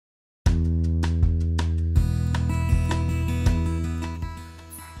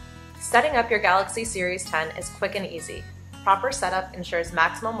Setting up your Galaxy Series 10 is quick and easy. Proper setup ensures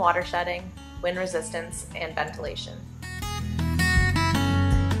maximum water shedding, wind resistance, and ventilation.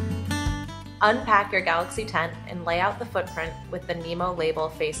 Unpack your Galaxy tent and lay out the footprint with the NEMO label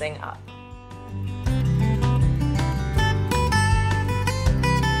facing up.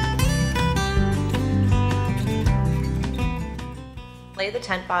 Lay the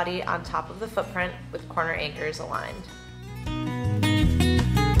tent body on top of the footprint with corner anchors aligned.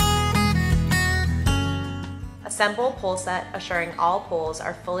 Assemble pole set, assuring all poles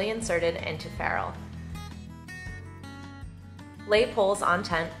are fully inserted into ferrule. Lay poles on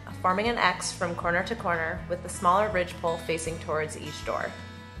tent, forming an X from corner to corner with the smaller ridge pole facing towards each door.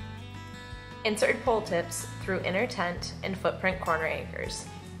 Insert pole tips through inner tent and footprint corner anchors.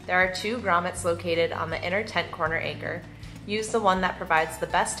 There are 2 grommets located on the inner tent corner anchor. Use the one that provides the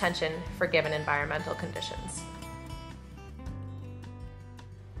best tension for given environmental conditions.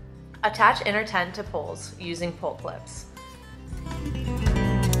 Attach inner tent to poles using pole clips.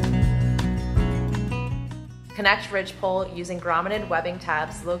 Connect ridge pole using grommeted webbing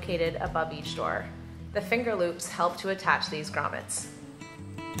tabs located above each door. The finger loops help to attach these grommets.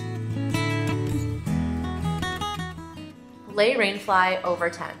 Lay rainfly over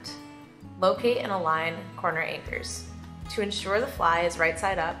tent. Locate and align corner anchors. To ensure the fly is right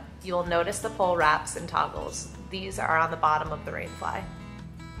side up, you will notice the pole wraps and toggles. These are on the bottom of the rainfly.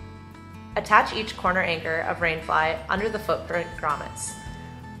 Attach each corner anchor of rainfly under the footprint grommets.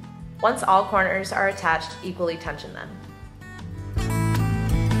 Once all corners are attached, equally tension them.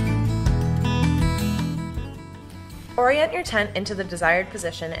 Orient your tent into the desired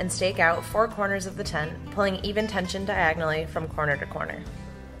position and stake out 4 corners of the tent, pulling even tension diagonally from corner to corner.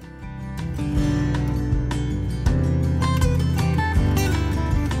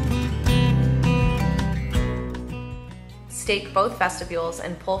 Stake both vestibules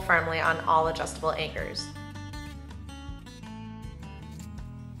and pull firmly on all adjustable anchors.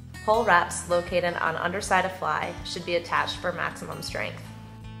 Pole wraps located on underside of fly should be attached for maximum strength.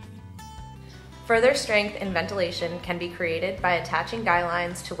 Further strength and ventilation can be created by attaching guy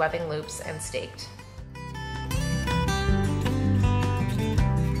lines to webbing loops and staked.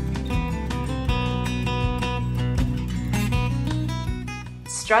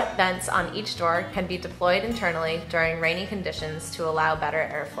 Strut vents on each door can be deployed internally during rainy conditions to allow better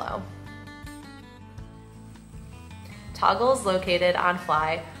airflow. Toggles located on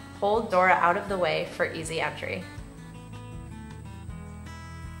fly hold door out of the way for easy entry.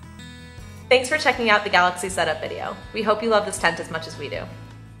 Thanks for checking out the Galaxy setup video. We hope you love this tent as much as we do.